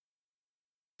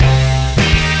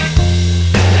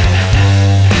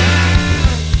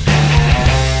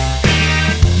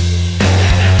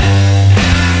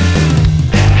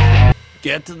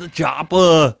get to the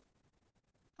chopper.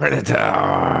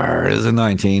 Predator is a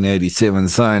 1987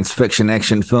 science fiction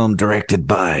action film directed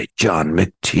by John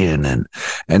McTiernan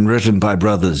and written by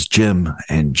brothers Jim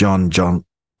and John. Oh,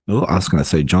 I was going to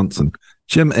say Johnson.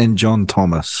 Jim and John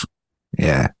Thomas.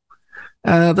 Yeah.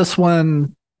 This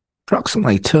one,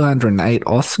 approximately 208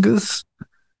 Oscars.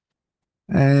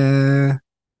 And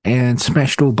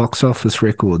smashed all box office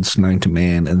records known to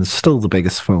man, and is still the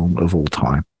biggest film of all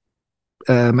time.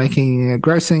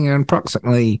 Grossing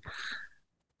approximately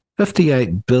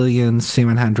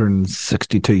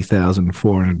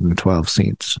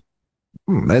 $58,762,412.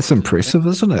 That's impressive,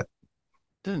 isn't it?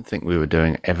 Didn't think we were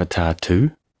doing Avatar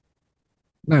 2.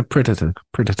 No, Predator,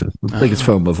 the biggest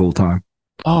film of all time.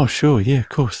 Oh, sure, yeah, of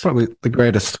course. Probably the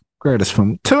greatest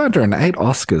film. 208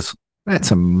 Oscars. That's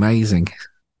amazing.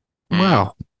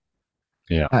 Wow.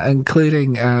 Yeah,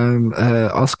 including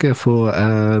Oscar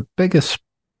for biggest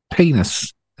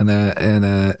penis in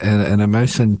a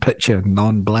motion picture,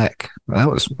 non-black. That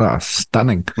was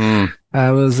stunning.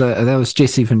 That was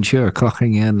Jesse Ventura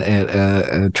clocking in at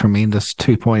a tremendous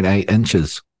 2.8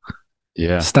 inches.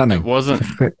 Yeah, stunning. It wasn't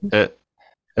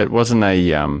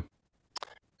a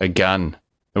gun.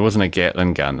 It wasn't a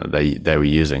Gatling gun that they were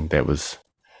using. That was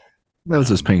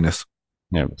his penis.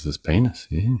 Yeah, it was his penis.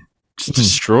 Yeah, just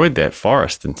destroyed that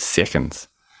forest in seconds.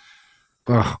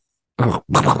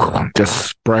 Just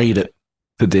sprayed it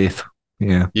to death.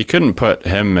 Yeah, you couldn't put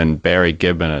him and Barry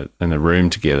Gibb in the room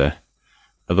together.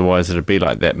 Otherwise, it'd be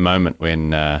like that moment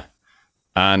when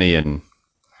Arnie and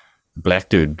the black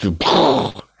dude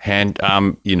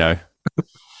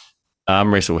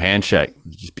arm wrestle handshake.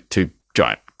 Just be two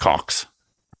giant cocks.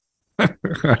 I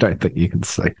don't think you can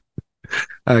say.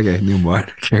 Okay, never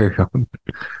mind. Carry on.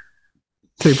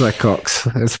 Two black cocks.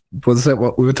 Was that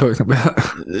what we were talking about?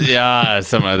 Yeah,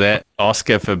 something like that.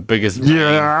 Oscar for biggest.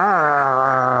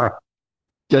 Yeah.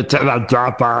 Get to the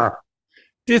chopper.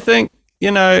 Do you think,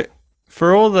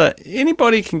 for all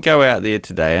anybody can go out there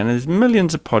today, and there's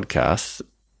millions of podcasts,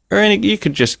 or you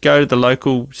could just go to the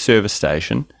local service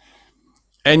station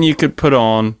and you could put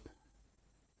on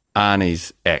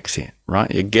Arnie's accent,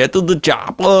 right? You get to the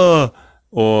chopper,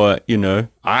 or, or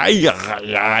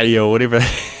whatever.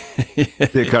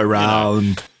 Stick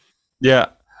around. Yeah,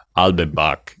 I'll be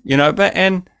back.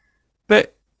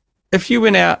 But if you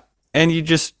went out and you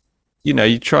just,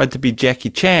 you tried to be Jackie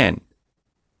Chan,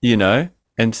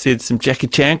 and said some Jackie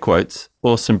Chan quotes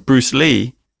or some Bruce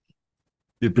Lee,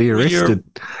 you'd be arrested.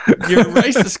 You're a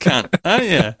racist cunt, aren't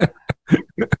you?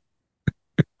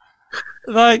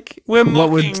 Like, we're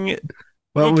mocking.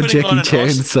 What would Jackie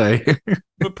Chan say?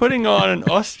 We're putting on an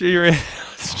Austrian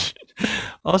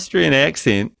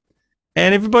accent,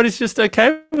 and everybody's just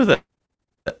okay with it.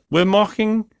 We're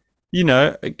mocking,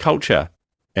 culture.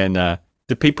 And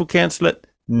do people cancel it?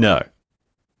 No.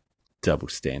 Double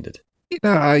standard.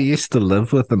 I used to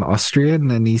live with an Austrian,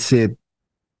 and I said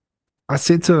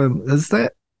to him, is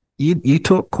that, you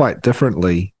talk quite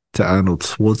differently to Arnold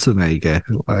Schwarzenegger.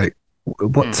 Like,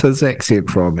 what's his accent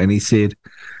from? And he said,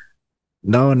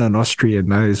 no one in Austria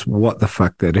knows what the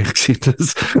fuck that accent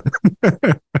is.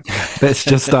 That's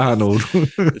just Arnold.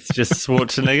 It's just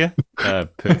Schwarzenegger?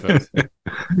 Perfect.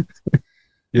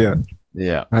 Yeah.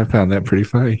 Yeah. I found that pretty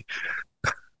funny.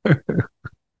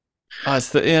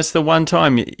 It's the one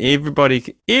time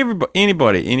everybody,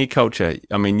 anybody, any culture.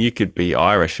 I mean, you could be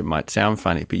Irish. It might sound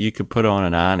funny, but you could put on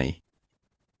an Arnie.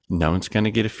 No one's going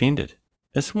to get offended.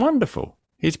 It's wonderful.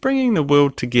 He's bringing the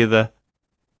world together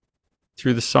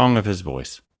through the song of his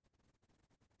voice.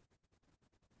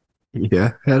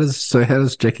 Yeah. How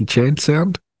does Jackie Chan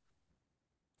sound?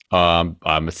 I'm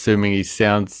assuming he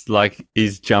sounds like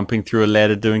he's jumping through a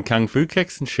ladder doing kung fu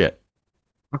kicks and shit.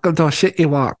 Welcome to shit you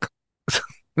walk.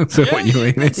 Is that what you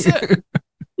mean? That's it.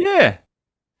 Yeah.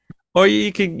 Or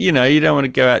you could, you don't want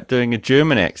to go out doing a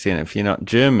German accent if you're not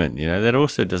German. That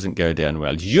also doesn't go down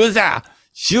well. User,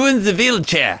 you in the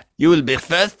wheelchair. You will be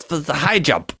first for the high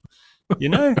jump.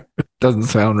 Doesn't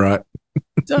sound right.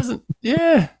 Doesn't,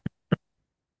 yeah.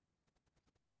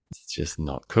 It's just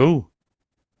not cool.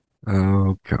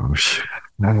 Oh, gosh.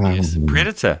 Yes,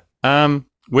 Predator.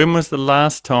 When was the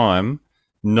last time,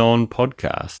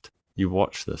 non-podcast, you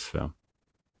watched this film?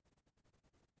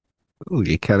 Oh,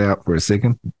 you cut out for a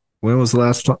second. When was the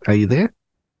last time? Are you there?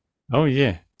 Oh,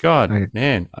 yeah. God,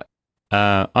 man.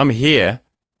 I'm here,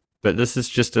 but this is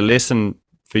just a lesson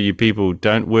for you people.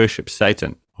 Don't worship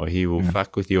Satan, or he will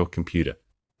fuck with your computer.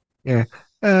 Yeah.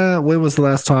 When was the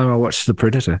last time I watched The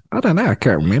Predator? I don't know. I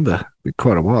can't remember. It's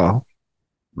quite a while.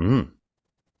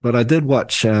 But I did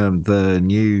watch the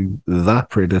new The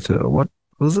Predator. What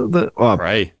was it?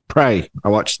 Prey. I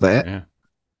watched that. Yeah.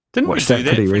 Didn't watched we do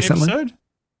that pretty for an recently. episode?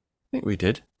 think we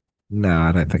did, No,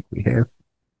 I don't think we have.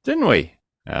 didn't we?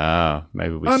 Oh,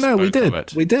 maybe we Oh no, we spoke of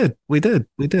did. it. We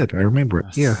did. I remember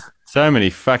it. Yeah. So many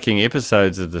fucking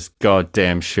episodes of this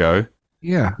goddamn show.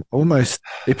 Yeah. Almost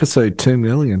episode 2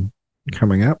 million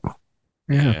coming up.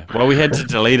 Yeah. Well, we had to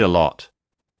delete a lot.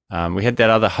 We had that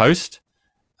other host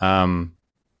that,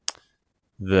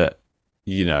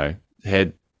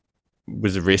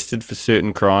 was arrested for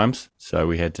certain crimes. So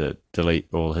we had to delete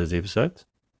all his episodes.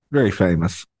 Very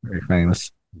famous. Very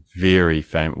famous. Very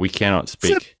famous. We cannot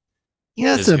speak.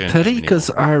 Yeah, it's a pity because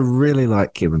I really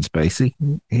like Kevin Spacey.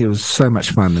 He was so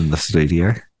much fun in the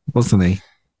studio, wasn't he?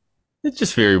 It's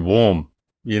just very warm,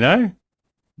 Yeah.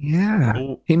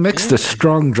 He mixed a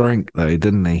strong drink, though,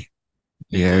 didn't he?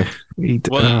 Yeah.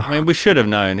 Well, I mean, we should have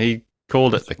known. He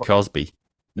called it the Cosby.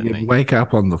 You'd wake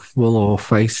up on the floor,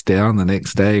 face down the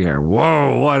next day, and go,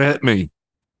 whoa, what hit me?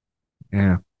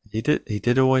 Yeah. He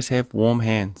did always have warm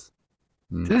hands.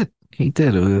 He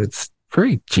did. It's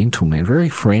very gentle, man, very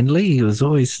friendly. He was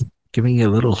always giving you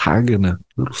a little hug and a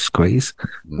little squeeze. I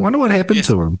wonder what happened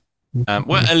to him.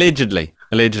 Well, allegedly.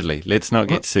 Let's not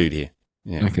get sued here.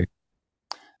 Yeah. Okay.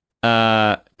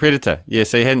 Predator. Yeah,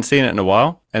 so you hadn't seen it in a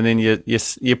while, and then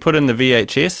you put in the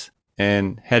VHS,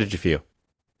 and how did you feel?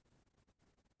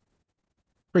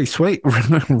 Pretty sweet.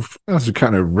 I was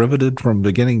kind of riveted from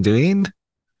beginning to end.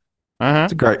 Uh-huh.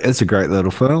 It's a great little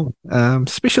film.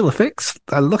 Special effects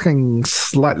are looking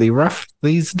slightly rough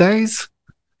these days.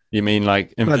 You mean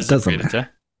like Invisible Predator?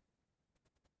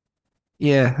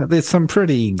 Yeah, there's some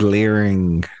pretty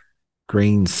glaring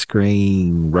green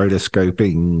screen,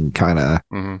 rotoscoping kind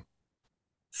of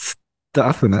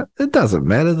stuff in it. It doesn't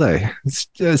matter though.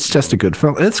 It's just a good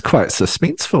film. It's quite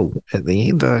suspenseful at the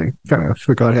end. I kind of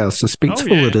forgot how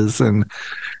suspenseful it is,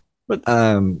 but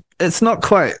it's not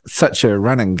quite such a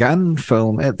run and gun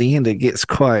film. At the end, it gets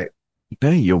quite.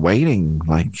 You're waiting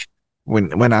like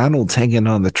when Arnold's hanging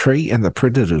on the tree and the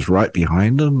predator's right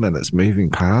behind him and it's moving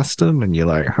past him, and you're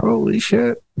like, holy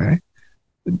shit!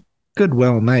 Good,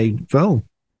 well-made film.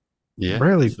 Yeah,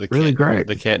 really great.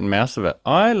 The cat and mouse of it.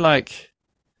 I like.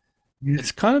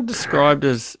 It's kind of described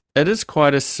as it is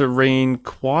quite a serene,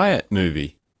 quiet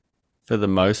movie for the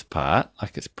most part.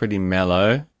 Like it's pretty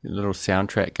mellow, a little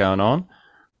soundtrack going on.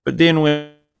 But then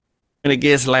when it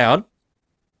gets loud,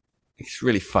 it's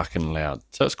really fucking loud.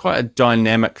 So it's quite a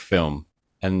dynamic film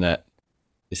in that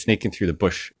they're sneaking through the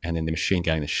bush and then the machine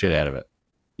gunning the shit out of it.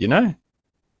 You know?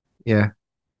 Yeah.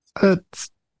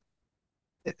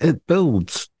 It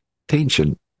builds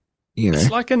tension. It's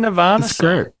like a Nirvana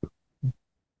song.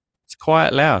 It's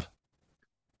quiet, loud.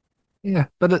 Yeah,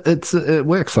 but it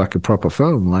works like a proper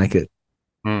film. Like it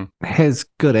has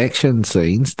good action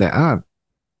scenes that aren't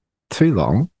too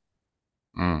long,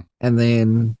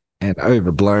 and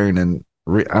overblown and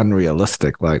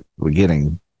unrealistic. Like we're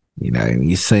getting,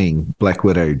 you're seeing Black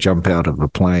Widow jump out of a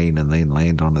plane and then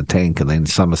land on a tank and then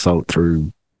somersault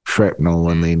through shrapnel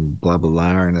and then blah blah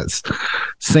blah, and it's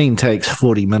scene takes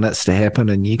 40 minutes to happen,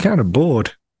 and you're kind of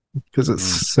bored because it's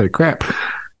so crap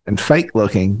and fake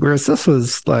looking, whereas this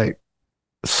was like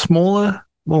smaller,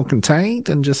 more contained,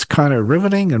 and just kind of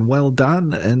riveting and well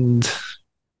done, and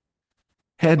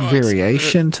had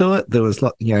variation to it. There was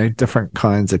different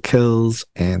kinds of kills,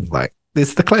 and like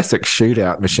there's the classic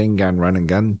shootout machine gun run and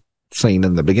gun scene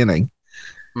in the beginning,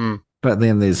 but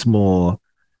then there's more,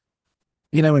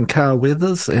 when Carl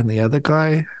Weathers and the other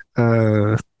guy,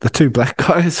 the two black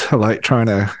guys are like trying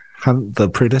to hunt the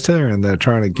predator and they're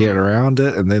trying to get around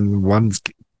it, and then one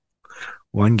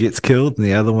gets killed and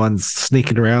the other one's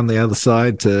sneaking around the other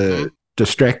side to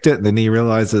distract it, and then he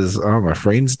realizes, oh, my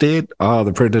friend's dead. Oh,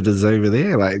 the predator's over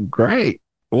there. Like, great,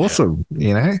 awesome,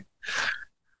 Yeah,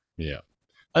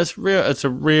 it's a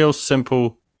real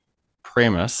simple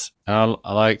premise. And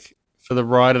I like for the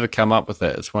writer to come up with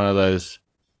it. It's one of those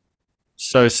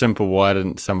so simple. Why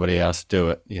didn't somebody else do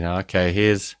it? Okay,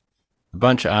 here's a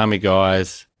bunch of army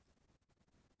guys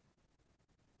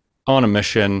on a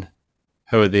mission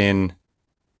who are then,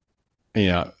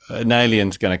 an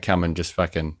alien's going to come and just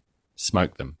fucking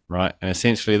smoke them, right? And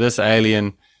essentially this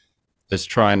alien is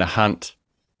trying to hunt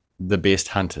the best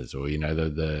hunters, or,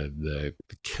 the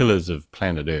killers of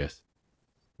planet Earth.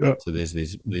 Yeah. So there's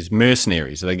these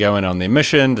mercenaries. So they go in on their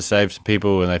mission to save some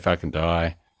people and they fucking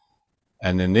die.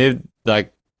 And then they're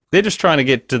just trying to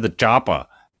get to the chopper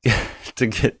to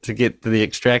get to the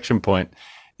extraction point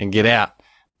and get out.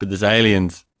 But there's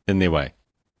aliens in their way.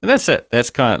 And that's it. That's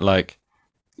kind of like,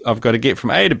 I've got to get from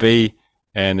A to B,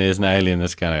 and there's an alien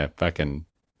that's going to fucking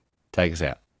take us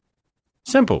out.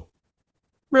 Simple.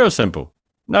 Real simple.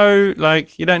 No,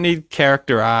 you don't need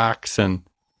character arcs and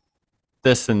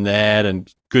this and that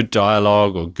and good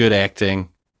dialogue or good acting.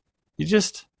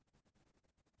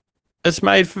 It's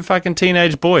made for fucking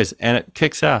teenage boys, and it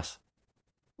kicks ass.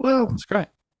 Well, It's great.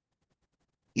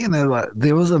 like,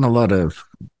 there wasn't a lot of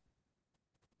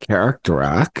character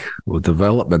arc or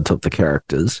development of the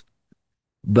characters,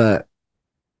 but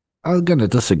I'm going to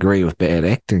disagree with bad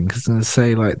acting because I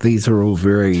say like these are all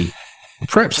very,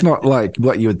 perhaps not like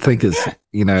what you would think is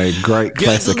great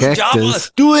classic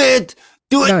actors. Do it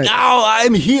No. now.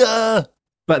 I'm here.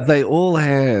 But they all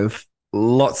have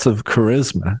lots of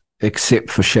charisma,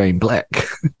 except for Shane Black.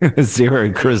 Zero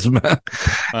charisma.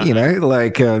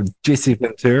 Like Jesse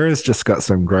Ventura's just got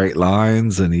some great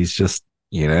lines, and he's just,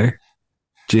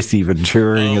 Jesse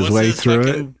Venturing his way through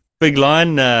it. Big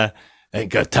line, ain't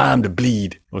got time to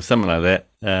bleed, or something like that.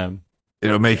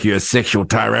 It'll make you a sexual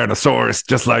Tyrannosaurus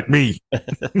just like me.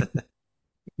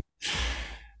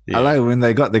 Yeah. I like when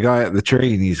they got the guy at the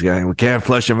tree and he's going, we can't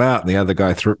flush him out. And the other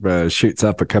guy shoots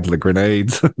up a couple of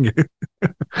grenades.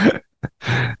 Yeah,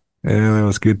 that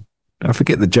was good. I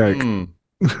forget the joke.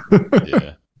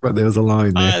 Yeah. But there was a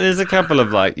line there. There's a couple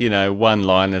of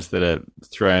one-liners that are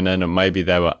thrown in, or maybe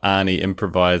they were Arnie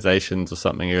improvisations or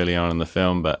something early on in the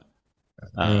film, but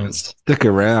Stick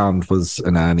Around was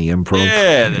an Arnie improv.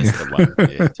 Yeah, that's the one.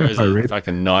 Yeah. Throws a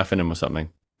fucking knife in him or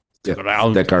something. Stick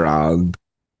around.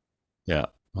 Yeah.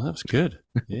 Well, that was good.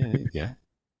 Yeah, there you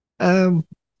go.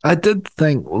 I did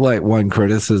think one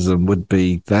criticism would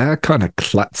be they're kind of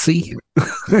klutzy.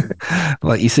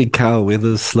 Like you see Carl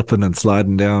Weathers slipping and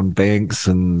sliding down banks,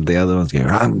 and the other one's going,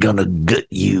 "I'm gonna get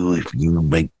you if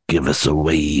you give us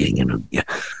away."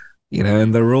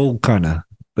 And they're all kind of a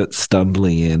bit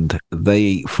stumbly, and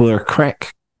they, for a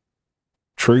crack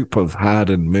troop of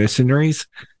hardened mercenaries,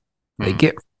 they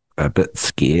get a bit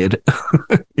scared.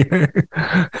 They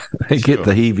get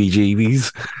the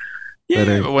heebie-jeebies.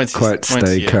 Yeah, but once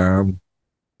stay calm.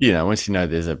 Once you know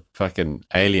there's a fucking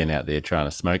alien out there trying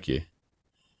to smoke you,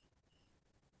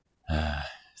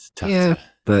 it's tough. Yeah,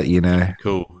 but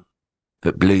cool. If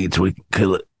it bleeds, we can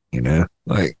kill it. You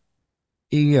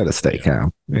got to stay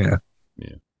calm. Yeah.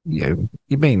 You've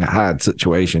been in hard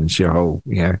situations your whole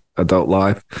adult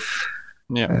life.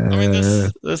 Yeah, I mean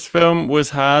this film was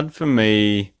hard for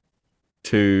me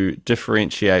to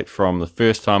differentiate from the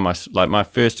first time my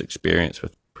first experience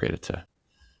with Predator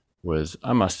was,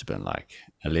 I must have been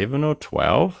 11 or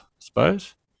 12, I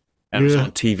suppose. And it was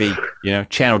on TV,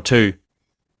 Channel 2.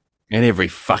 And every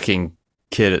fucking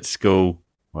kid at school,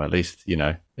 or at least,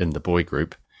 in the boy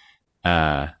group,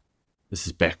 this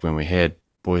is back when we had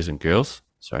boys and girls.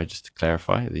 Sorry, just to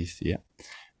clarify these,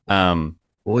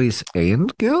 boys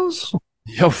and girls?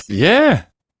 Yeah.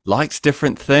 Likes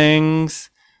different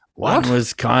things. One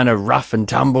was kind of rough and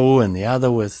tumble, and the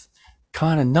other was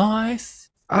kind of nice.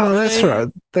 Oh, that's right.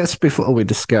 That's before we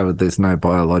discovered there's no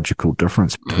biological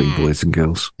difference between boys and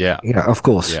girls. Yeah. Yeah, of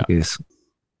course. Yeah. Yes.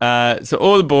 So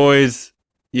all the boys,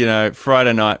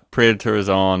 Friday night, Predator is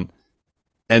on,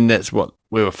 and that's what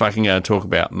we were fucking going to talk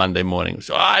about Monday morning.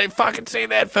 So I didn't fucking see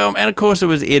that film. And of course it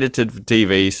was edited for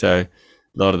TV, so a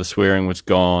lot of the swearing was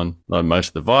gone. Most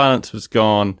of the violence was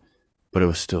gone, but it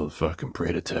was still the fucking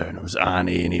Predator, and it was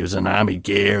Arnie, and he was in army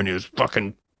gear, and he was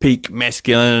fucking peak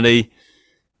masculinity.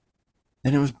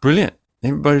 And it was brilliant.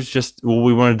 Everybody's just, all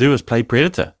we want to do is play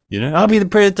Predator. I'll be the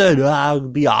Predator. I'll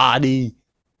be Arnie.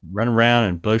 Run around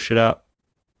and blow shit up.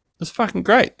 It was fucking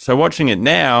great. So watching it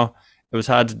now, it was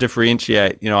hard to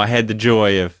differentiate. I had the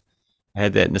joy of, I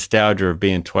had that nostalgia of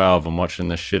being 12 and watching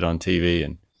this shit on TV,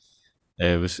 and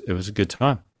it was a good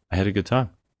time. I had a good time.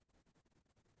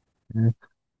 Yeah.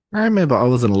 I remember I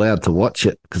wasn't allowed to watch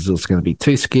it because it was going to be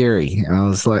too scary. And I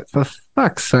was like, for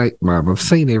fuck's sake, Mum, I've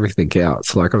seen everything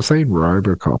else. I've seen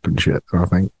RoboCop and shit. I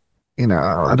think,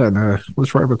 I don't know.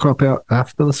 Was RoboCop out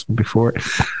after this or before it?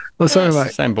 Well, so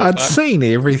I'd seen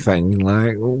everything.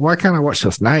 Why can't I watch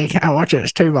this? No, you can't watch it.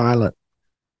 It's too violent.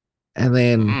 And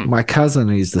then my cousin,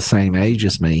 who's the same age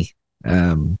as me,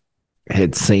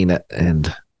 had seen it,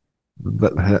 and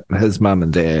his mum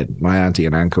and dad, my auntie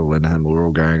and uncle and him were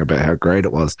all going about how great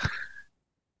it was.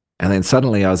 And then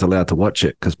suddenly I was allowed to watch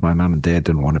it because my mum and dad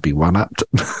didn't want to be one-upped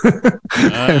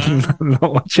and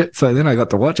not watch it. So then I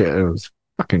got to watch it. It was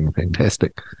fucking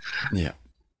fantastic. Yeah.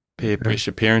 Peer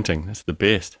pressure parenting. That's the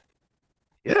best.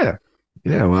 Yeah.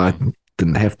 Yeah. Well, I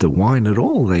didn't have to whine at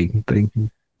all. They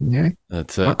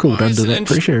that's buckled under that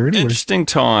pressure anyway. Interesting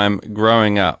time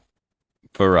growing up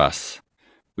for us.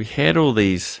 We had all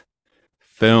these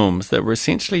films that were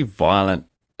essentially violent,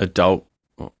 adult,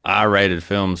 R-rated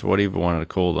films, whatever you wanted to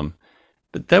call them,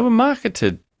 but they were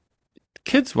marketed.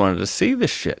 Kids wanted to see this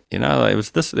shit. There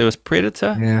was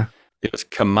Predator, there was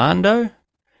Commando,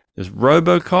 there's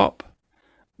RoboCop,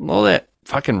 all that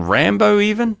fucking Rambo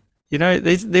even. You know,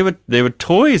 there were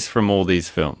toys from all these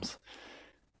films.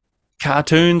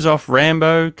 Cartoons off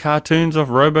Rambo, cartoons off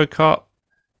RoboCop.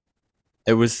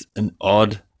 It was an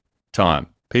odd time.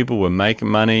 People were making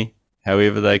money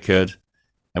however they could,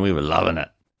 and we were loving it.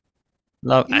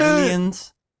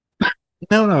 Aliens. You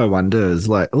know what I wonder is,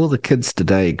 like, all the kids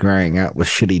today growing up with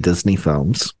shitty Disney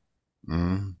films,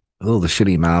 all the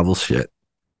shitty Marvel shit,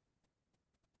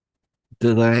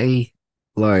 do they,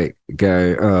 like,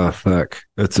 go, oh, fuck,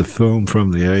 it's a film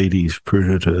from the 80s,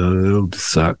 Predator, it'll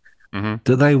suck. Mm-hmm.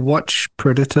 Do they watch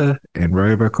Predator and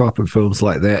RoboCop and films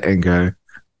like that and go,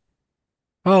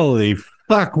 holy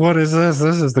fuck, what is this?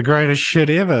 This is the greatest shit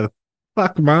ever.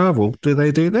 Fuck Marvel. Do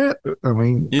they do that? I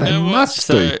mean, you they know what? must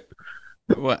do.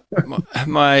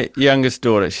 My youngest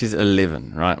daughter, she's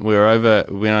 11, right? We went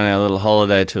on our little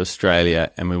holiday to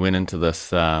Australia, and we went into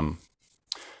this,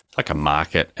 like a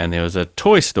market, and there was a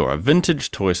toy store, a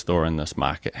vintage toy store in this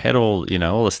market. Had all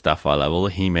the stuff I love, all the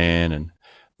He-Man and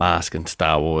Mask and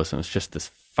Star Wars, and it was just this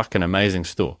fucking amazing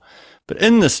store. But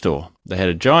in the store, they had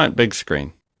a giant big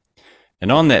screen,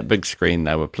 and on that big screen,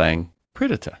 they were playing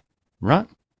Predator, right?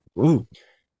 Ooh.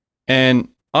 And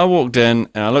I walked in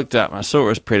and I looked up and I saw it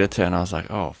was Predator, and I was like,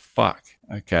 oh, fuck.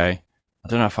 Okay. I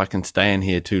don't know if I can stay in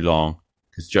here too long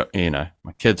because,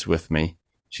 my kid's with me.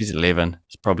 She's 11.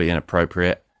 It's probably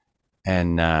inappropriate.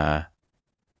 And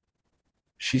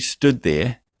she stood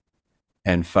there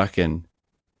and fucking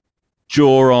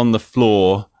jaw on the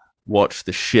floor, watched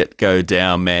the shit go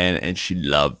down, man. And she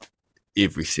loved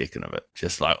every second of it.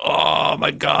 Just like, oh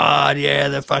my God, yeah,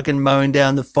 they're fucking mowing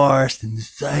down the forest and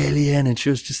this alien. And she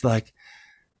was just like,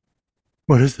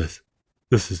 what is this?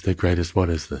 This is the greatest. What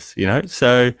is this?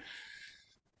 So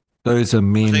those are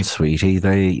men, sweetie.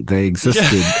 They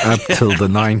existed up till the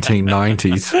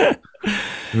 1990s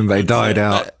and they died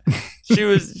out. She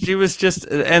was just,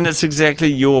 and it's exactly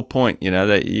your point,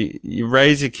 that you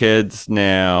raise your kids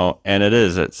now, and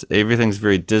it's everything's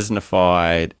very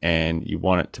Disneyfied, and you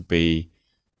want it to be,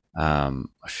 I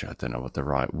don't know what the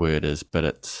right word is, but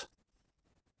it's,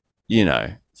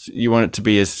 you want it to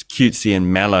be as cutesy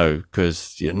and mellow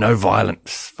because no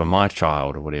violence for my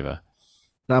child or whatever.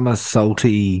 I'm a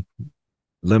salty,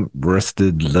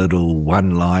 limp-wristed little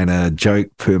one-liner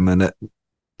joke per minute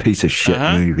piece of shit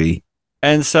movie.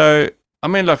 And so, I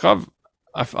mean, look,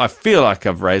 I feel like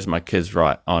I've raised my kids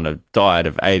right on a diet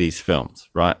of 80s films,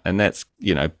 right? And that's,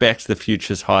 Back to the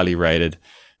Future's highly rated.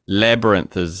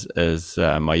 Labyrinth is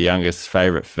my youngest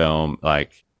favorite film.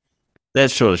 Like, that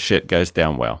sort of shit goes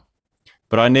down well.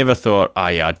 But I never thought,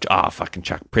 fucking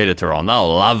chuck Predator on.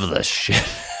 They'll love this shit.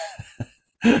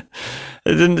 It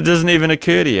doesn't even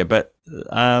occur to you. But,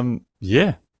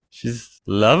 yeah, she's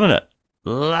loving it.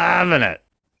 Loving it.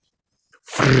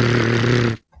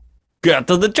 Get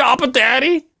to the chopper,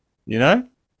 Daddy.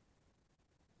 Have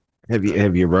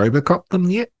you RoboCop them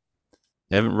yet?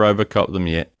 Haven't RoboCop them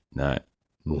yet. No.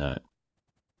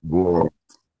 Whoa.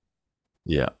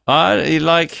 Yeah. I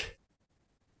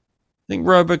think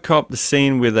RoboCop, the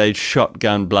scene where they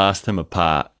shotgun blast him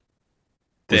apart.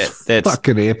 That's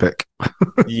fucking epic.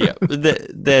 Yeah.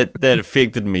 That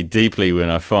affected me deeply when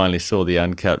I finally saw the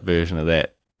uncut version of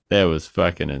that. That was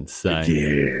fucking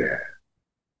insane.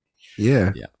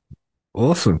 Yeah.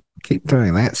 Awesome. Keep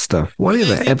doing that stuff.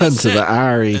 Whatever happened to the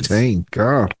R18?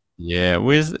 God. Yeah,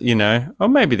 where's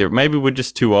maybe we're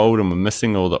just too old and we're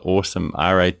missing all the awesome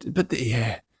R8. But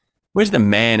where's the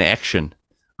man action?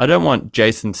 I don't want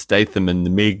Jason Statham in the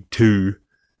Meg 2,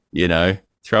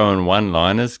 throwing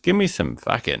one-liners. Give me some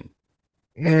fucking.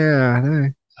 Yeah, I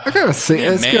know. I gotta see.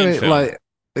 It's gonna like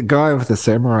a guy with a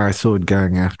samurai sword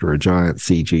going after a giant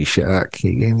CG shark.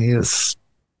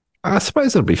 I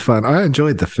suppose it'll be fun. I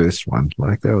enjoyed the first one.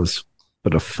 Like, that was a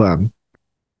bit of fun.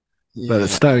 Yeah, but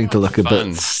it's starting to look a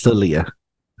bit sillier.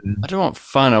 I don't want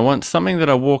fun. I want something that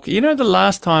I walk. The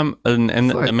last time,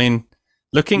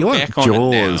 looking back on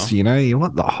Jaws, it now, you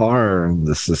want the horror and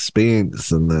the suspense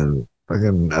and the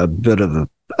fucking a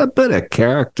bit of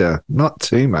character. Not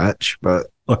too much, but.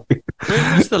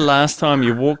 When was the last time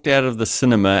you walked out of the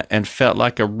cinema and felt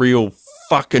like a real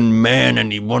fucking man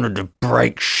and you wanted to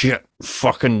break shit,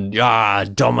 fucking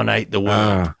dominate the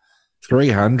world?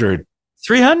 300.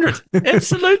 300,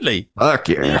 absolutely. Fuck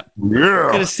yeah.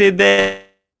 Could have said that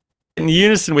in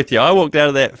unison with you. I walked out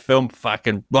of that film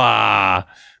fucking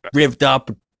revved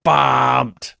up,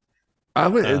 bombed. I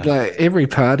went like every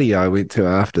party I went to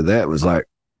after that was like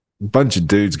a bunch of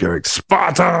dudes going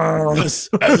Sparta. This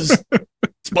is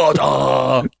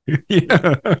Sparta.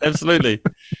 Yeah, absolutely.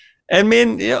 And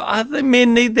men, I think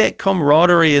men need that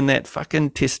camaraderie and that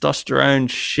fucking testosterone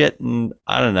shit, and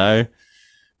I don't know,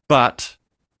 but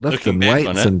lifting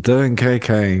weights and doing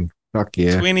cocaine. Fuck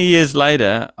yeah. 20 years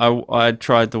later, I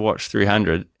tried to watch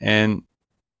 300 and,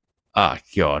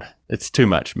 God, it's too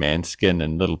much, man. Skin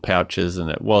and little pouches, and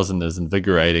it wasn't as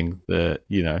invigorating,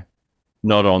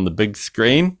 not on the big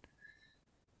screen.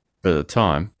 But at the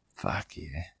time, fuck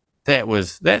yeah.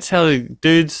 That's how the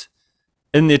dudes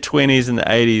in their 20s and the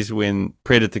 80s when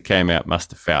Predator came out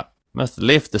must have felt. Must have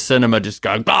left the cinema just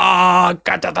going,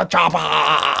 get to the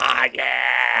chopper,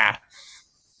 yeah.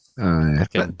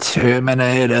 The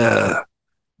Terminator.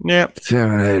 Yep.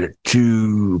 Terminator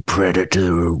 2,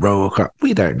 Predator, Robocop.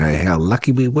 We don't know how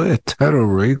lucky we were. Total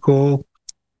Recall.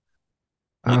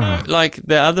 You know, like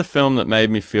the other film that made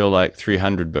me feel like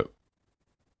 300, but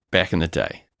back in the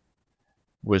day,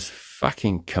 was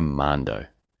fucking Commando.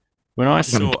 When I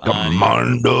saw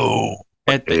Commando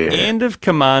at the end of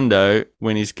Commando,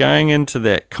 when he's going into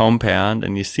that compound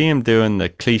and you see him doing the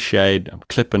cliched, I'm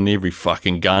clipping every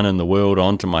fucking gun in the world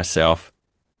onto myself,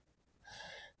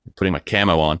 putting my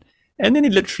camo on, and then he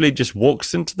literally just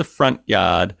walks into the front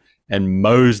yard and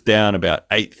mows down about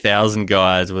 8,000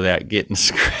 guys without getting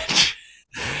scratched.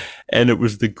 And it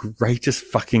was the greatest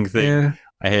fucking thing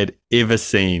I had ever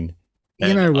seen.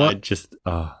 You know what?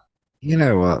 You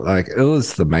know what? Like, it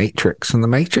was The Matrix, and The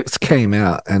Matrix came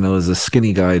out, and it was a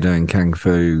skinny guy doing kung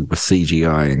fu with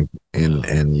CGI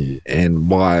and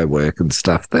wire work and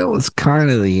stuff. That was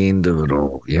kind of the end of it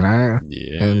all, you know?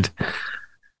 Yeah. And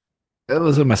it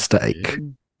was a mistake.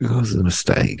 It was a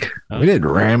mistake. We did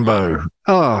Rambo.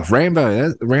 Oh, Rambo.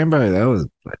 That was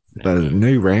the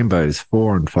new Rambos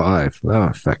 4 and 5. They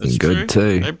were fucking good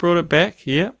too. They brought it back.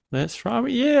 Yeah, that's right.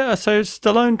 Yeah, so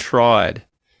Stallone tried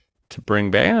to bring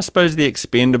back, and I suppose the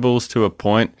Expendables to a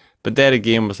point, but that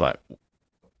again was like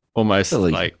almost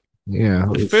silly. like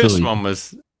the first silly. one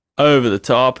was over the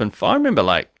top, and I remember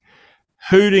like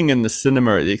hooting in the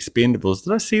cinema at the Expendables.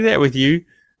 Did I see that with you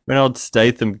when old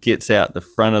Statham gets out the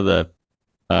front of the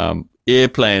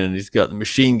airplane and he's got the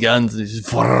machine guns and he's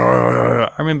just, I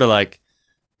remember like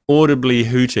audibly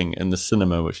hooting in the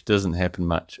cinema, which doesn't happen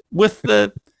much, with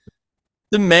the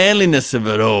manliness of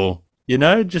it all, you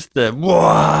know, just the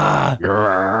wah.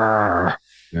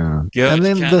 Yeah. And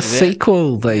then the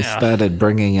sequel, they started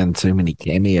bringing in too many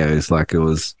cameos, like it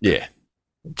was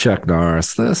Chuck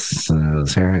Norris this, and it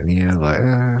was Harry,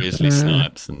 Wesley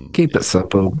Snipes, and keep it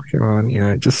simple. Come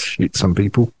on, just shoot some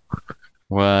people.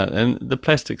 Well, and the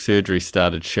plastic surgery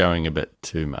started showing a bit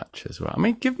too much as well. I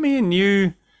mean, give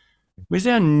me where's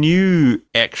our new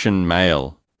action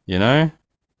male, you know?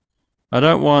 I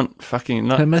don't want fucking...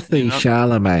 Timothy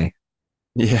Chalamet.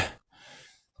 Yeah.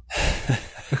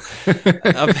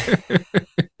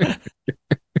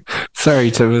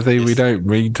 Sorry, Timothy, we don't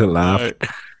mean to laugh. No.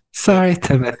 Sorry,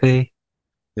 Timothy.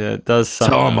 Yeah, it does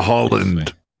sound... Tom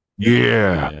Holland.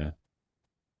 Yeah.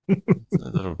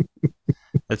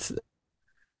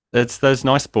 It's those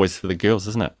nice boys for the girls,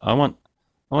 isn't it? I want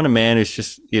a man who's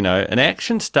just, an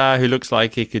action star who looks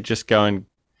like he could just go and,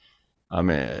 I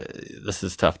mean, this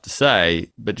is tough to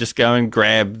say, but just go and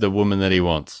grab the woman that he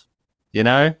wants.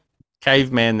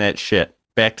 Caveman that shit.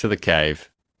 Back to the cave.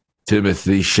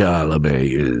 Timothy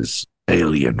Chalamet is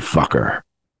alien fucker.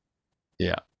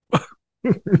 Yeah.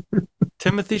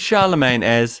 Timothy Chalamet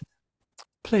as,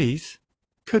 please,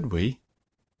 could we?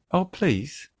 Oh,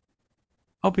 please.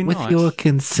 I'll be with nice. With your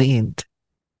consent.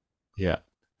 Yeah.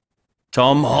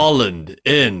 Tom Holland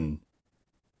in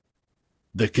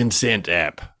the consent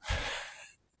app.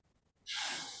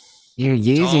 You're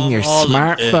using your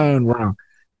smartphone wrong.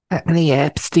 How many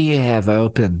apps do you have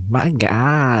open? My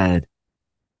God.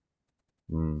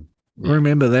 Yeah.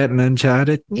 Remember that in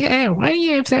Uncharted? Yeah, why do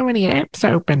you have so many apps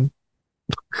open?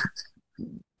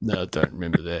 No, I don't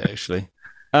remember that, actually.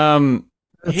 That's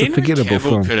Henry a forgettable Cavill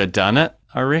film. Could have done it,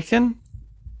 I reckon.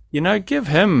 Give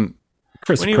him...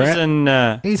 Chris when Pratt.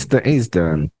 He was in, he's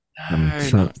done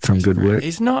some good work.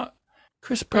 He's not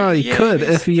Chris Pratt. Oh, he could.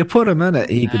 If you put him in it,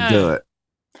 he could do it.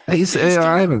 I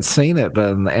haven't seen it, but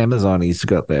on Amazon, he's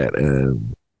got that.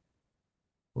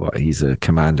 He's a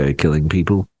commando killing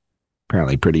people.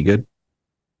 Apparently pretty good.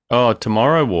 Oh,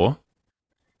 Tomorrow War?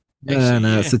 Actually,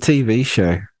 no, it's a TV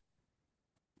show.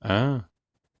 Oh.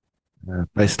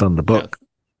 Based on the book.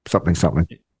 Something.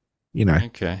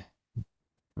 Okay.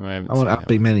 I've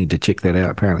been meaning to check that out.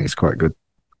 Apparently it's quite good.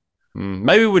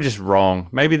 Maybe we're just wrong.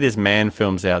 Maybe there's man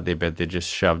films out there, but they're just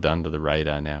shoved under the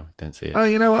radar now. Don't see it. Oh,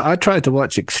 you know what? I tried to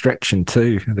watch Extraction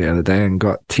 2 the other day and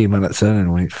got 10 minutes in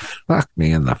and went, fuck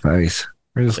me in the face.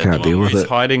 I just can't deal with it. He's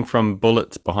hiding from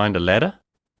bullets behind a ladder?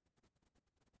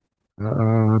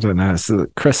 I don't know. It's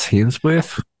Chris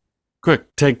Hemsworth.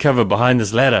 Quick, take cover behind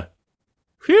this ladder.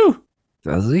 Phew.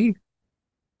 Does he?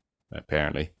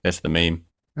 Apparently. That's the meme.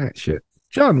 That shit.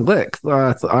 John Wick.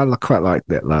 I quite like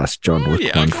that last John Wick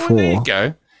yeah, one. okay, well, there you 4.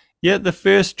 go. Yeah, the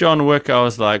first John Wick, I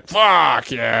was like, fuck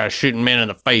yeah, shooting men in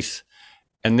the face.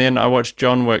 And then I watched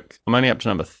John Wick. I'm only up to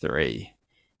number 3.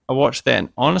 I watched that, and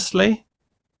honestly,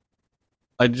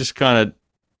 I just I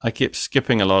kept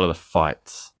skipping a lot of the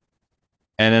fights.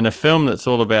 And in a film that's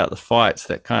all about the fights,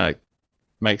 that kind of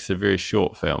makes a very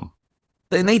short film.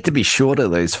 They need to be shorter,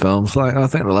 those films. Like, I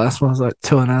think the last one was like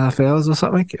 2.5 hours or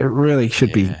something. It really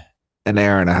should be an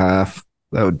hour and a half.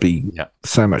 That would be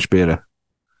so much better.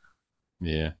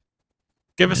 Yeah.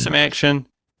 Give us some action.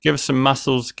 Give us some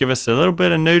muscles. Give us a little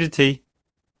bit of nudity.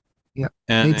 Yeah.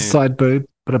 Need side boob,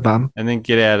 bit of bum. And then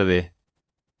get out of there.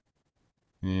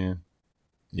 Yeah.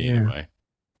 Anyway.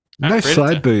 No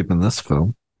side boob in this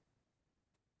film.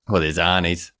 Well, there's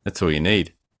Arnie's. That's all you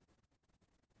need.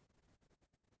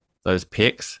 Those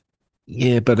pecs.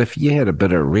 Yeah, but if you had a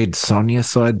bit of red Sonja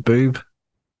side boob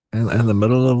in the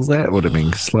middle of that, it would have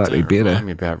been slightly better. Remind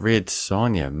me about Red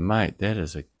Sonja, mate. That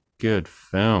is a good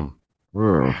film.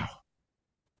 Wow.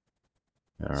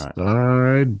 All right.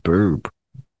 Side boob.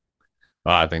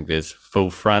 Oh, I think there's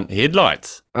full front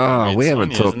headlights. Oh, we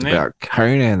haven't talked about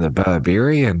Conan the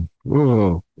Barbarian.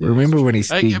 Whoa. Yes. Remember when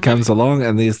he comes along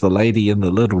and there's the lady in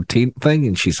the little tent thing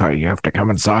and she's like, you have to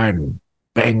come inside and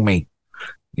bang me.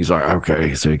 He's like,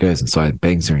 okay. So he goes inside,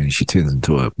 bangs her, and she turns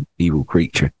into a evil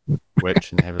creature.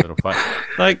 Witch and have a little fight.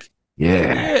 Like,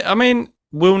 yeah. I mean,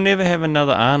 we'll never have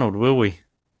another Arnold, will we?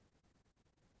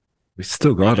 We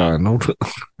still got Arnold.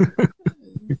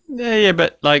 Yeah,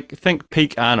 but like, think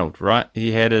peak Arnold, right?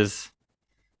 He had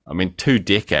 2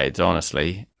 decades,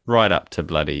 honestly, right up to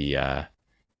bloody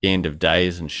End of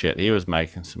Days and shit. He was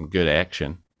making some good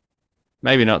action.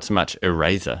 Maybe not so much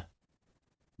Eraser,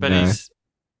 but he's,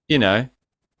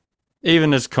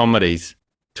 even his comedies,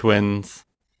 Twins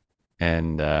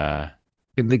and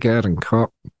Kindergarten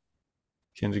Cop.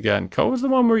 Kindergarten Cop was the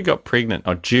one where he got pregnant.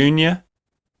 Oh, Junior,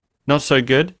 not so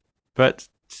good, but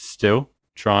still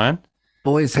trying.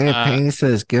 Boys have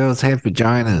penises, girls have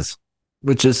vaginas,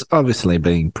 which is obviously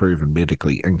being proven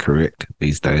medically incorrect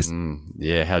these days.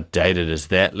 Yeah, how dated is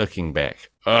that looking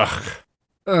back? Ugh.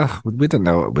 We didn't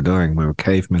know what we're doing. We were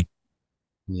cavemen.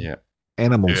 Yeah.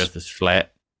 Animals. Earth is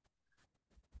flat.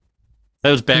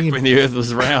 That was back when the Earth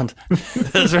was round.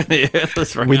 That was when the Earth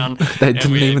was round. They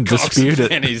didn't even dispute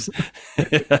it.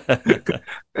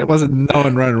 It wasn't no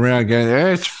one running around going,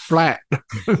 Earth's flat.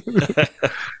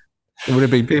 It would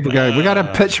have been people going, we got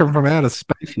a picture from outer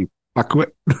space, you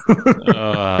fuckwit.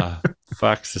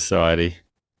 Fuck society.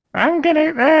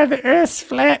 The Earth's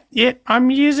flat, yet I'm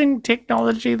using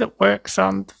technology that works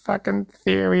on the fucking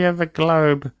theory of a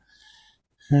globe.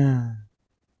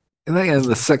 I think in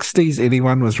the 60s,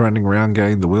 anyone was running around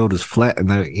going, the world is flat.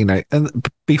 And and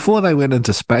before they went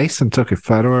into space and took a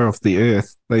photo of the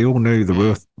Earth, they all knew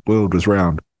the world was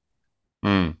round.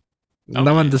 No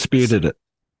one disputed it.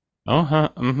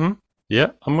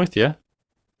 Yeah, I'm with you.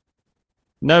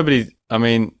 Nobody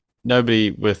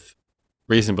with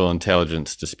reasonable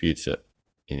intelligence disputes it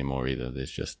anymore either.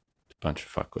 There's just a bunch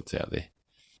of fuckwits out there.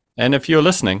 And if you're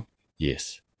listening,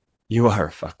 yes, you are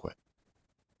a fuckwit.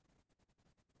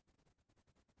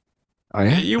 I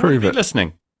am. You wouldn't be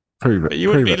listening. Prove it. But you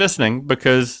wouldn't be listening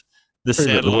because the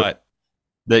satellite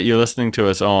that you're listening to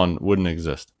us on wouldn't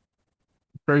exist.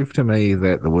 Prove to me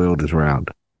that the world is round.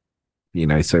 You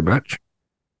know so much.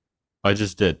 I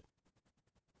just did.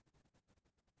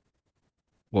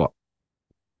 What?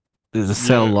 There's a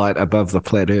satellite above the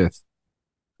flat Earth.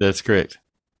 That's correct.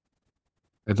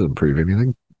 That doesn't prove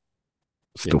anything.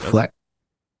 Still flat.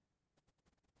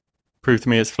 Prove to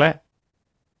me it's flat.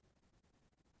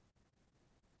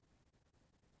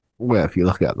 Well, if you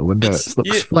look out the window, it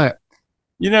looks flat.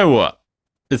 You know what?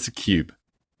 It's a cube.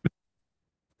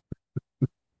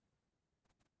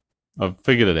 I've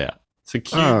figured it out. It's a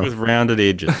cube with rounded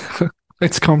edges.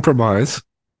 Let's compromise.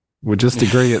 We'll just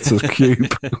agree it's a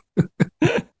cube.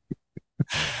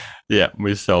 Yeah,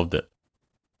 we've solved it.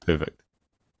 Perfect.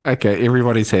 Okay,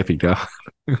 everybody's happy now.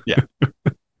 Yeah.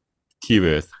 Cube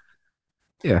Earth.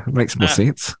 Yeah, it makes more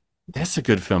sense. That's a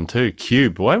good film too.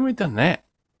 Cube. Why haven't we done that?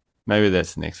 Maybe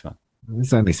that's the next one.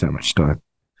 There's only so much time.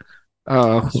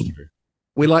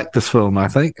 We like this film, I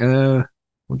think. We're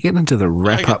getting into the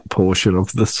wrap-up portion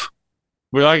of this.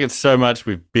 We like it so much,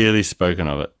 we've barely spoken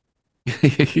of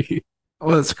it.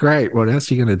 Well, it's great. What else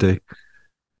are you going to do?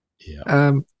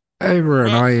 Yeah. Over on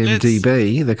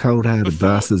IMDb, the Cold Hearted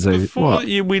Bastards. Before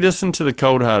we listen to the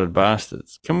Cold Hearted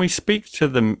Bastards, can we speak to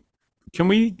them? Can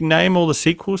we name all the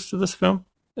sequels to this film?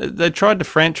 They tried to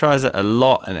franchise it a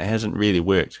lot, and it hasn't really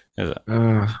worked, has it?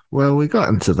 Well, we got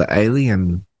into the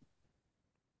Alien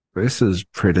versus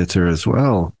Predator as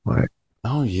well. Like,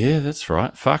 Oh, yeah, that's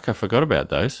right. Fuck, I forgot about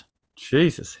those.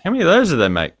 Jesus. How many of those did they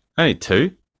make? Only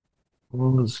two.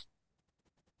 What was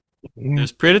yeah,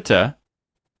 There's Predator.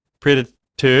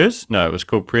 Predators. No, it was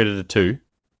called Predator 2.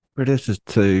 Predator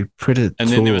 2, And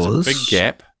then there was a big Predators.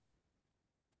 gap.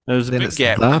 There was a Then big it's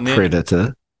gap. The And then,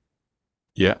 Predator.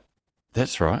 yeah,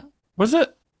 that's right. Was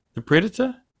it the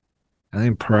Predator? And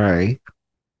then Prey.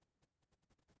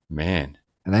 Man.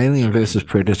 And Alien Don't versus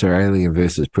remember. Predator, Alien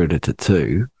versus Predator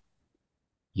 2.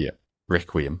 Yeah.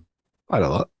 Requiem. Quite a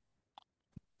lot.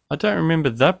 I don't remember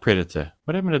the Predator.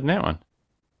 What happened in that one?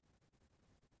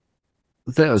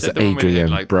 That Is was that the one where they had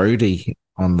Adrian like Brody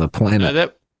on the no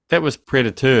planet. that was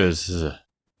Predators.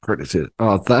 Predator.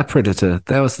 Oh, The Predator.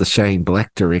 That was the Shane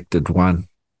Black directed one.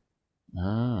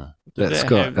 Did That's that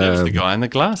got have that was the guy in the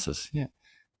glasses, yeah.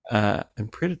 And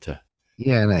Predator.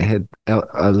 yeah, and it had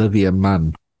Olivia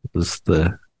Munn was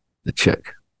the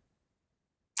chick.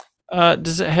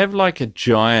 Does it have like a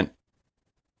giant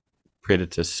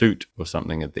Predator suit or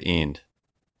something at the end?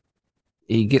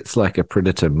 He gets like a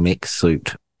Predator mech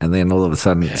suit, and then all of a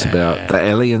sudden it's about the Yeah.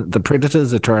 alien. The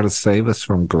Predators are trying to save us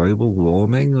from global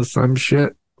warming or some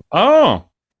shit. Oh,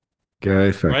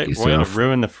 Go fuck great way to yourself.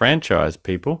 ruin the franchise,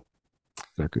 people.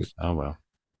 Fuckers. Oh well.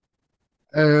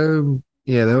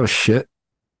 Yeah, that was shit.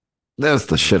 That was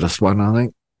the shittest one, I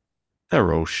think.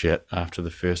 They're all shit after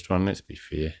the first one, let's be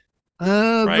fair.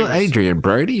 The Adrian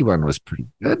Brody one was pretty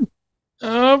good,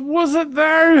 Was it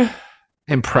though?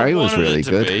 and Prey I was wanted really it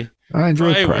to good. be. I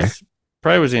enjoyed Prey.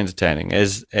 Prey was entertaining,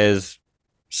 as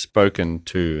spoken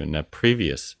to in a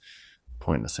previous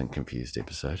Pointless and Confused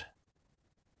episode.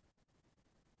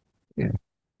 Yeah.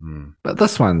 Hmm. But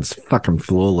this one's fucking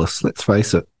flawless, let's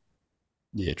face it.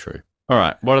 Yeah, true. All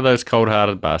right, what do those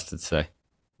cold-hearted bastards say?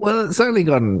 Well, it's only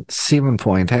gotten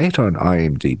 7.8 on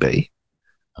IMDb.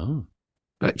 Oh,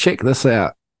 But check this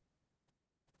out.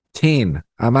 10,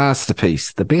 a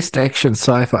masterpiece, the best action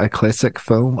sci-fi classic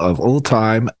film of all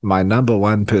time, my number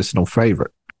one personal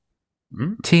favorite.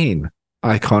 10,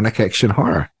 iconic action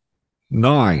horror.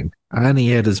 9,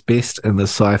 only at his best in the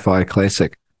sci-fi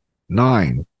classic.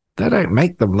 9, they don't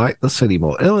make them like this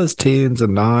anymore. It was 10s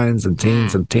and 9s and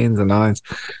 10s and 10s and 9s.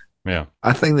 yeah.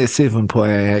 I think that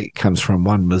 7.8 comes from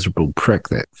one miserable prick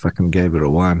that fucking gave it a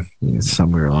 1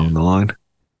 somewhere along the line.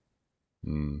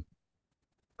 Mm.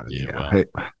 Yeah, well. Hey,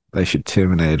 they should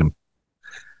terminate him.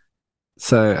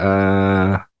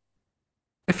 So,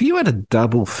 if you were to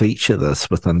double feature this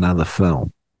with another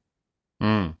film,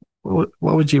 what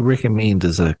would you recommend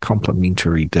as a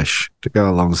complimentary dish to go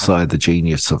alongside the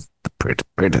genius of the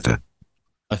Predator?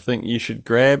 I think you should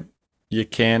grab your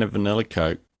can of vanilla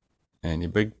Coke and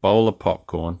your big bowl of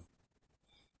popcorn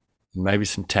and maybe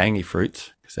some tangy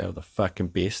fruits because they were the fucking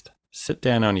best. Sit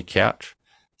down on your couch,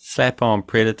 slap on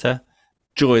Predator,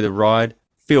 enjoy the ride,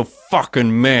 feel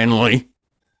fucking manly,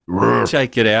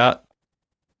 take it out.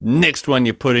 Next one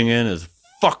you're putting in is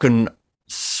fucking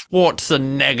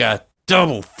Schwarzenegger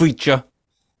double feature.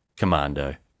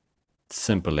 Commando.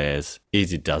 Simple as,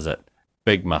 easy does it.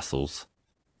 Big muscles.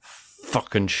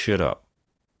 Fucking shit up.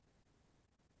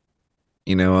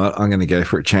 You know what? I'm going to go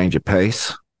for a change of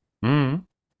pace.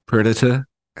 Predator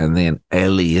and then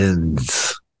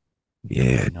Aliens.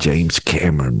 Yeah, nice. James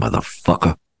Cameron,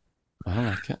 motherfucker. I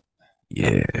like it.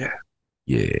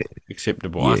 Yeah.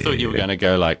 Acceptable. Yeah. I thought you were going to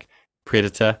go like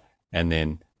Predator and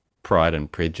then Pride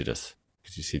and Prejudice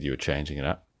because you said you were changing it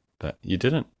up, but you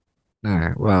didn't.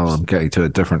 No, well, I'm going to a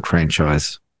different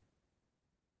franchise.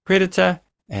 Predator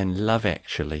and Love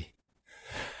Actually.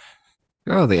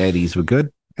 Oh, the 80s were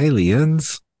good.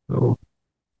 Aliens. Oh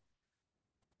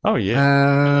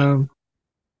yeah.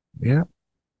 Yeah.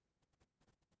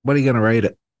 What are you going to rate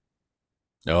it?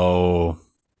 Oh,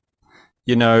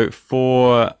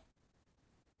 for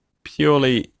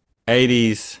purely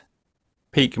 80s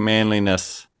peak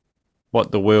manliness,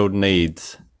 what the world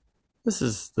needs. This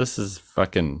is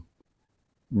fucking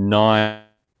 9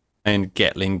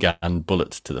 Gatling gun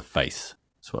bullets to the face.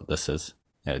 That's what this is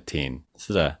out of 10. This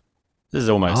is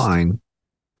almost 9.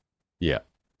 Yeah.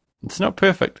 It's not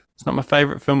perfect. It's not my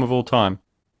favorite film of all time,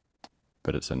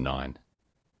 but it's a 9.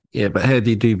 Yeah, but how do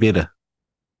you do better?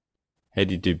 How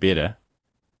do you do better?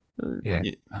 Yeah.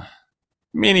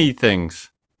 Many things.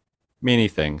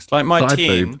 Like my Side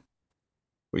 10,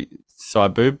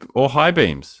 side boob or high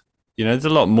beams. There's a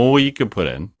lot more you could put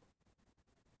in.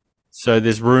 So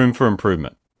there's room for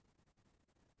improvement.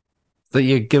 So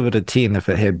you give it a 10 if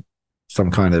it had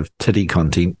some kind of titty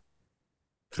content.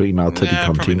 Female titty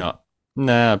content. Probably not.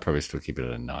 I'd probably still keep it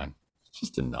at a 9. It's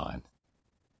just a 9.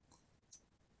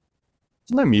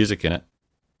 There's no music in it.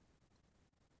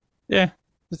 Yeah.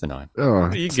 It's a 9. Oh,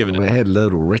 What are you giving it it? had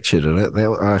Little Richard in it.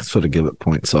 I sort of give it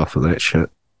points off of that shit.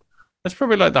 That's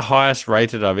probably like the highest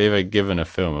rated I've ever given a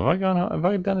film. Have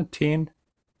I done a 10?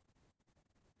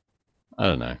 I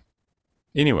don't know.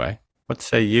 Anyway, what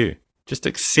say you? Just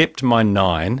accept my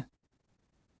 9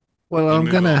 Well, and I'm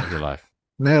move on gonna. with your life.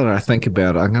 Now that I think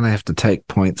about it, I'm gonna have to take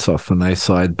points off for no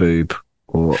side boob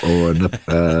or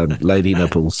lady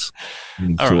nipples, All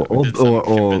right, we did some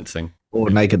convincing. or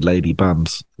naked lady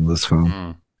bums in this film.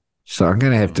 Mm. So I'm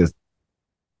gonna have to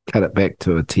cut it back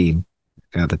to a 10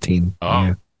 out of 10. Oh,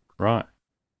 Yeah. right.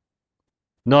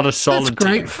 Not a solid It's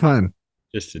great 10, fun.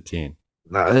 just a 10.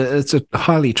 No, it's a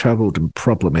highly troubled and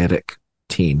problematic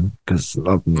 10 because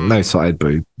of no side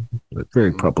boob. It's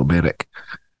very problematic.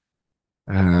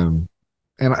 And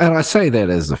I say that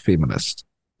as a feminist.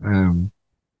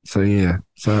 So yeah,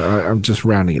 I'm just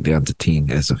rounding it down to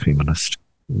 10 as a feminist.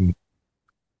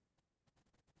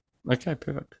 Okay,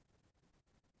 perfect.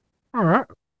 All right.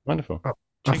 Wonderful. I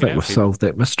Check it think out, we've people. solved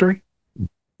that mystery.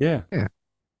 Yeah. Yeah.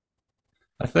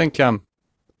 I think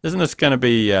isn't this going to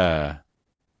be a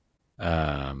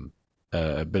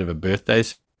bit of a birthday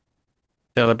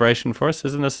celebration for us?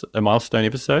 Isn't this a milestone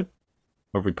episode?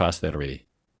 Or have we passed that already?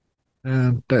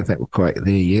 Don't think we're quite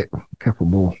there yet. A couple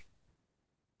more.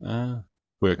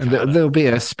 Work And harder. there'll be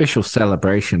a special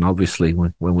celebration, obviously,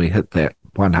 when we hit that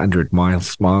 100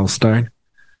 milestone.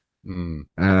 Mm.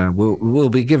 We'll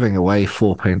be giving away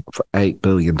 $4.8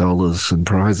 billion in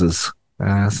prizes.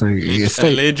 So yeah,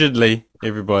 Allegedly,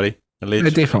 everybody.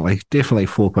 Allegedly. definitely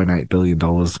 $4.8 billion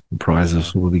in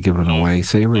prizes will be given away.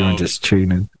 So everyone just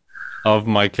tune in. Of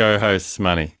my co-host's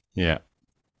money. Yeah.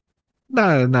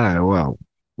 No. Well,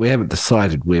 we haven't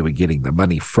decided where we're getting the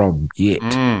money from yet.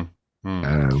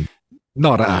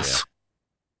 Not us,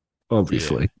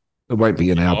 obviously. It won't be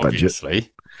in our budget.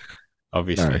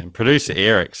 Obviously. No. And producer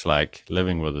Eric's like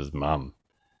living with his mum.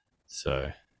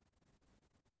 So.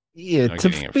 Yeah, Not to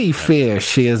getting it be from fair,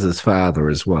 she is his father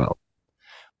as well.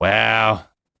 Wow.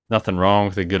 Nothing wrong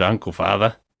with a good uncle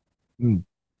father.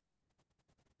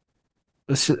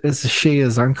 Is she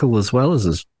his uncle as well as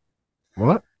his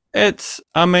what? It's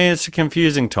a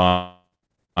confusing time.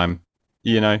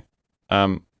 You know,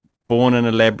 born in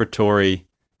a laboratory,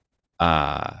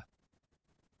 a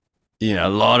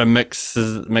lot of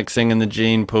mixing in the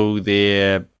gene pool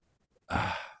there.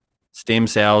 Stem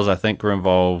cells, I think, were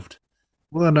involved.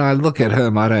 When I look at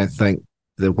him, I don't think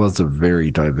there was a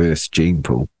very diverse gene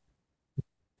pool.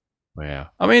 Wow.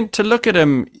 I mean, to look at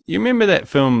him, you remember that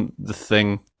film, The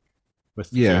Thing,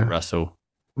 with Kurt Russell?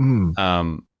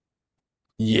 Mm.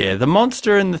 Yeah, the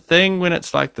monster in The Thing, when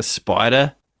it's like the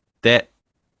spider,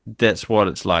 that's what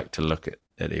it's like to look at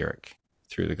Eric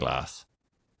through the glass.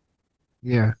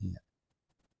 Yeah.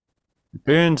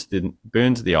 Burns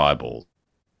the eyeballs,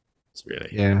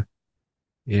 really.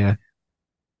 Yeah.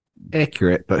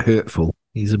 Accurate but hurtful.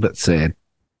 He's a bit sad.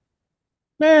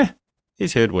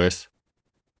 He's heard worse.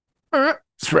 All right,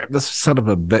 let's wrap this son of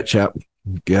a bitch up.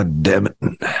 God damn it.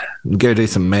 Go do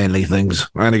some manly things.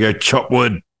 I'm going to go chop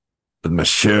wood with my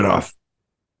shirt off.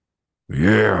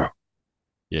 Yeah.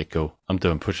 Yeah, cool. I'm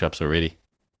doing push-ups already.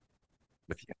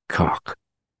 With your cock.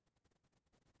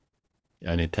 It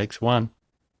only takes one.